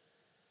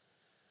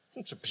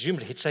 So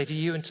presumably he'd say to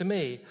you and to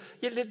me,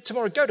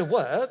 tomorrow go to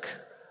work,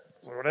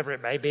 or whatever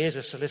it may be, as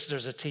a solicitor,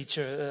 as a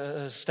teacher,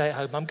 as a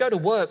stay-at-home mum, go to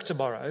work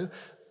tomorrow,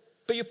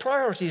 but your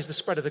priority is the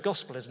spread of the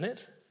gospel, isn't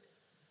it?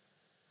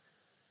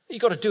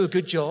 You've got to do a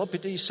good job,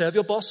 you serve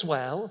your boss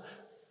well,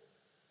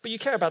 but you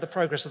care about the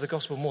progress of the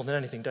gospel more than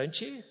anything, don't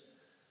you?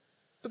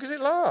 Because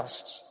it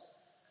lasts.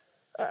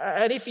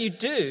 And if you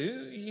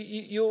do,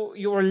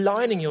 you're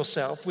aligning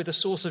yourself with a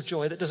source of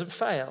joy that doesn't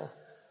fail.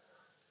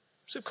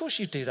 So of course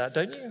you do that,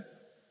 don't you?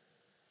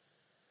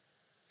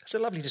 It's a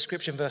lovely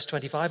description, verse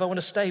 25. I want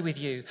to stay with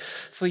you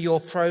for your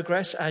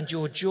progress and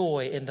your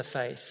joy in the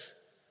faith.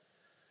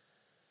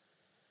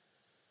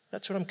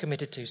 That's what I'm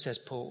committed to, says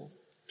Paul.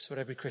 It's what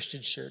every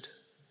Christian should.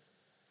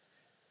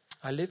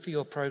 I live for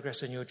your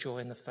progress and your joy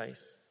in the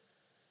faith.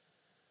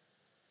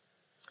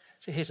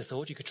 So here's a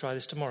thought. You could try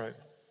this tomorrow.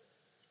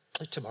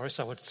 Tomorrow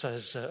someone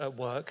says at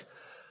work,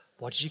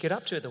 what did you get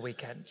up to at the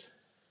weekend?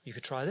 You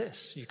could try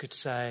this. You could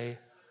say,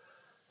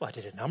 well, I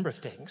did a number of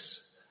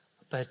things,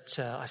 but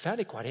I found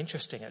it quite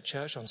interesting at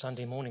church on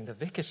Sunday morning. The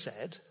vicar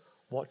said,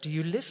 what do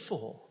you live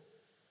for?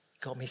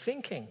 Got me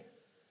thinking.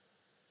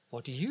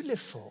 What do you live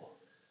for?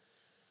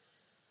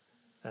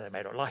 They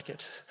may not like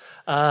it.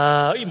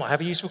 You might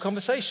have a useful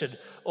conversation,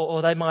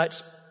 or they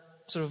might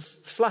sort of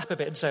flap a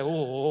bit and say,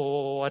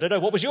 oh, I don't know,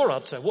 what was your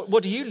answer?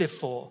 What do you live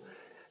for?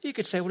 You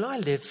could say, well, I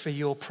live for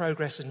your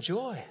progress and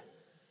joy.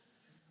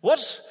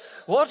 What?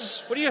 What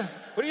do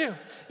you?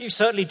 You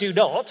certainly do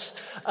not.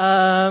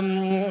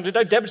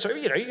 Don't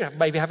demonstrate. You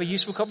maybe have a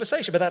useful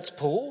conversation, but that's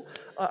Paul.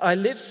 I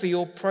live for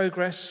your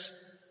progress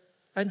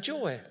and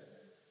joy.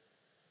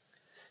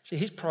 See,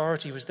 his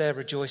priority was their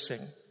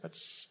rejoicing.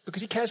 That's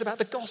because he cares about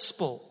the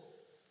gospel.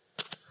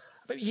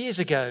 About years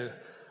ago,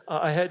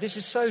 I heard, this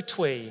is so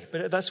twee,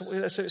 but that's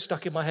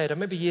stuck in my head. I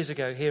remember years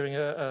ago hearing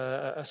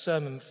a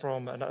sermon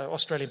from an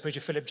Australian preacher,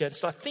 Philip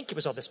Jensen. I think it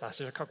was on this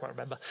passage, I can't quite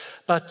remember.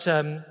 But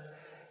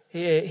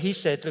he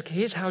said, look,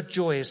 here's how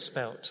joy is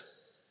spelt.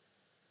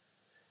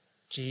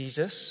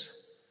 Jesus,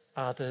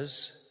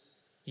 others,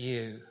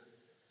 you.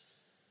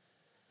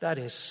 That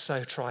is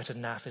so trite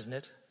and naff, isn't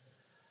it?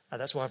 And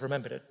that's why I've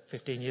remembered it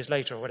 15 years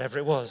later or whatever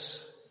it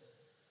was.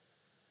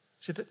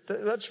 See,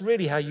 that's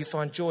really how you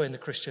find joy in the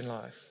Christian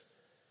life.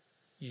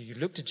 You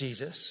look to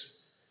Jesus,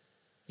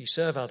 you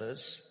serve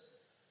others,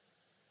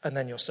 and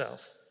then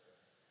yourself.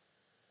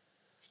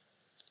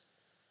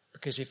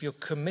 Because if you're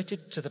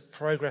committed to the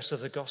progress of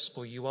the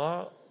gospel, you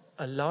are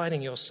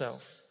aligning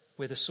yourself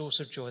with a source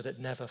of joy that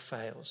never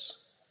fails.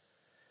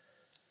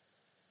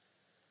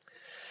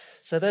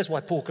 So there's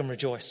why Paul can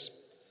rejoice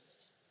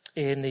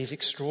in these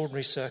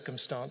extraordinary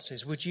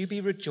circumstances. Would you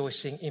be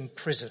rejoicing in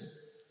prison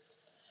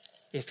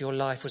if your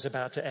life was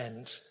about to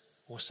end,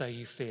 or so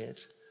you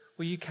feared?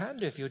 Well, you can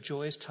do if your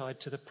joy is tied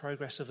to the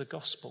progress of the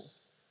gospel.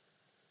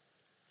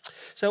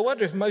 So I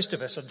wonder if most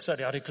of us, and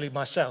certainly I'd include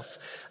myself,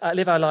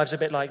 live our lives a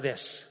bit like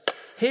this.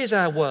 Here's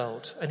our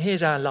world, and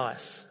here's our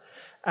life.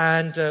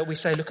 And we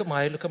say, look at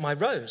my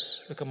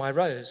rose. Look at my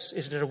rose.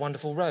 Isn't it a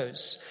wonderful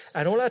rose?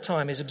 And all our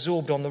time is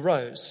absorbed on the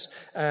rose.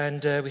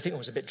 And we think it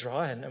was a bit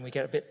dry, and we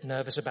get a bit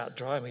nervous about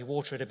dry, and we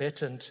water it a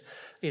bit. And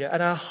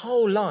our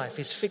whole life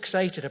is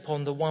fixated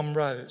upon the one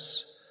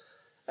rose.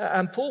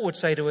 And Paul would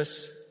say to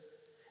us,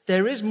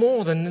 there is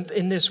more than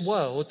in this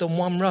world than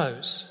one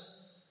rose.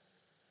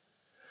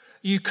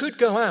 You could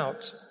go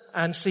out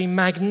and see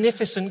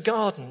magnificent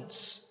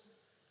gardens.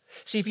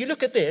 See, if you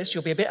look at this,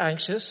 you'll be a bit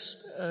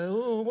anxious.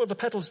 What are the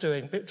petals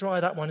doing? A bit dry,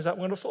 that one. Is that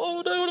one going to fall?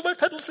 Oh, no, one of my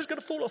petals is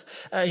going to fall off.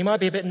 You might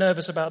be a bit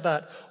nervous about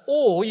that.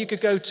 Or you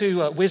could go to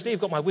Wisley.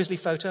 You've got my Wisley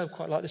photo. I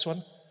quite like this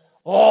one.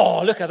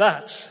 Oh, look at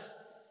that.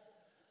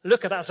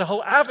 Look at that. It's a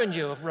whole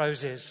avenue of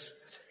roses.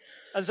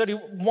 And there's only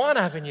one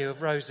avenue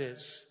of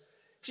roses.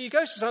 So you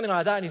go to something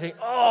like that and you think,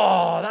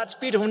 oh, that's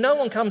beautiful. No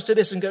one comes to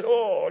this and goes,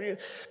 oh.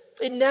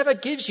 It never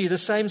gives you the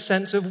same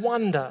sense of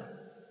wonder,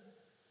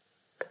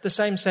 the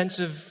same sense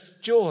of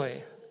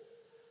joy.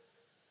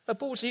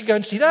 So you go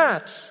and see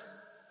that.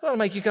 That'll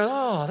make you go,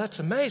 oh, that's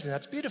amazing.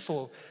 That's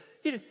beautiful.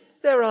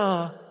 There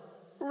are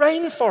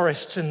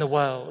rainforests in the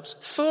world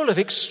full of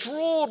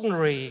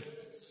extraordinary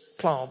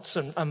plants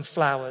and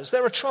flowers.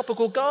 There are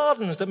tropical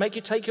gardens that make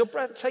you take your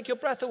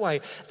breath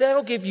away.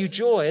 They'll give you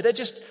joy. They're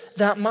just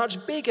that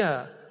much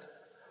bigger.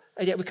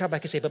 And yet we come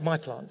back and say, but my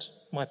plant,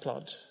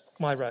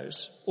 my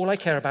rose. All I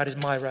care about is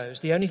my rose.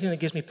 The only thing that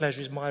gives me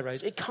pleasure is my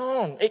rose. It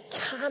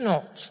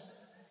cannot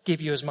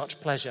give you as much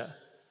pleasure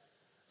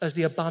as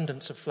the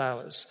abundance of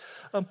flowers.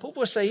 And Paul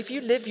will say, if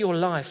you live your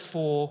life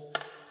for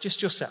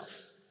just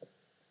yourself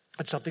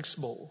and something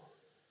small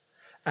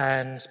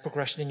and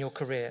progression in your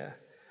career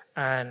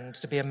and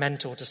to be a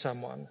mentor to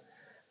someone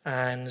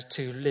and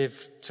to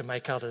live to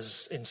make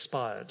others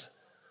inspired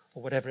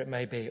or whatever it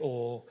may be,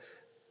 or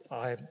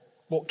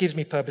what gives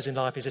me purpose in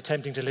life is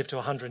attempting to live to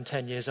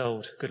 110 years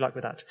old. Good luck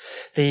with that.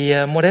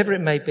 Whatever it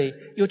may be,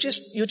 you're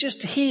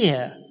just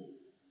here.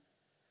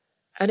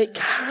 And it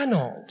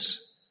cannot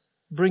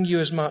bring you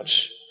as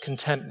much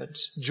contentment,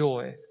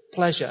 joy,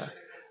 pleasure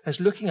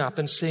as looking up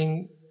and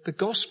seeing the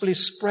gospel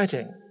is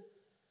spreading.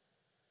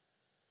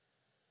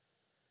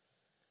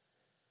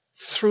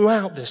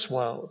 throughout this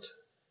world.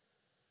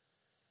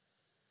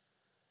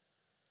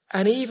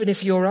 And even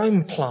if your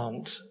own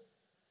plant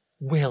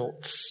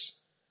wilts,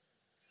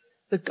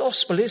 the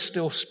gospel is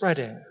still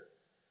spreading.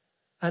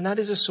 And that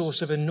is a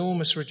source of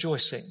enormous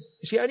rejoicing.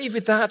 You see, only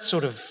with that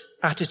sort of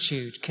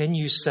attitude can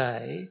you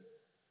say,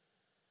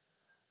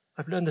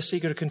 I've learned the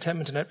secret of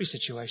contentment in every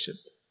situation.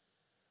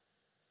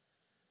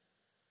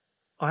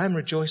 I am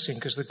rejoicing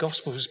because the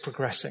gospel is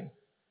progressing.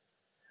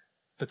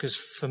 Because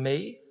for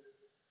me,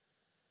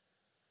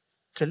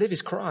 to live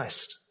is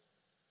Christ.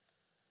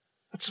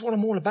 That's what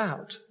I'm all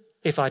about.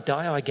 If I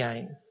die, I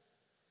gain.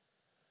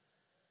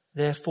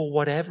 Therefore,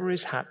 whatever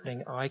is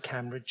happening, I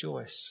can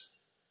rejoice.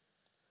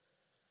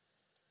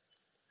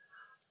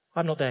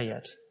 I'm not there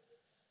yet,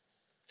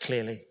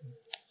 clearly,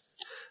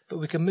 but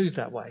we can move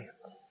that way.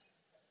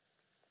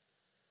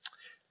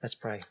 Let's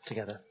pray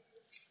together.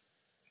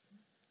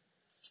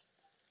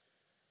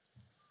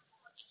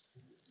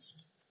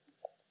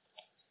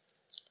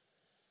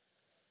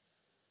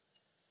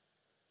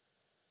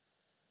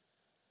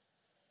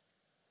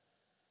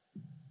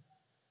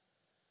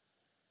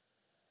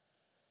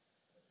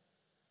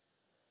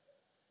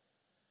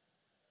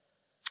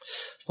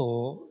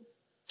 For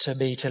to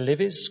me to live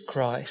is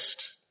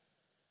Christ,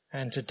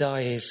 and to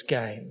die is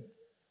gain.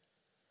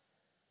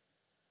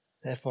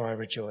 Therefore I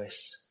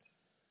rejoice.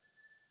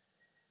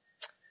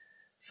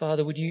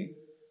 Father, would you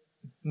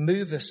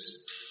move us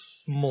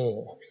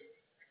more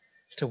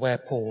to where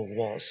Paul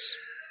was,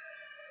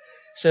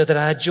 so that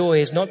our joy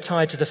is not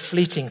tied to the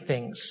fleeting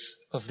things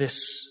of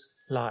this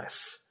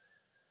life,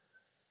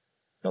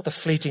 not the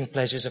fleeting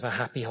pleasures of a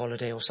happy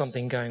holiday or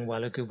something going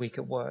well, a good week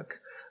at work,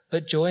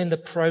 but joy in the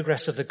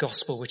progress of the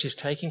gospel which is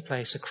taking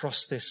place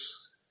across this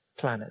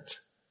planet.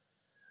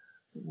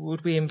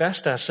 Would we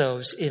invest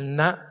ourselves in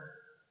that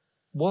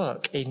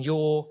work, in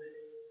your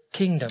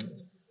kingdom?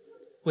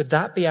 Would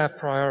that be our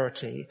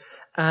priority?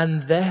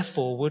 And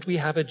therefore, would we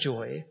have a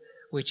joy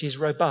which is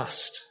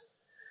robust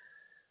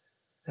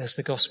as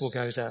the gospel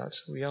goes out?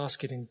 We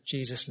ask it in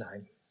Jesus'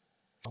 name.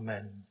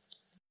 Amen.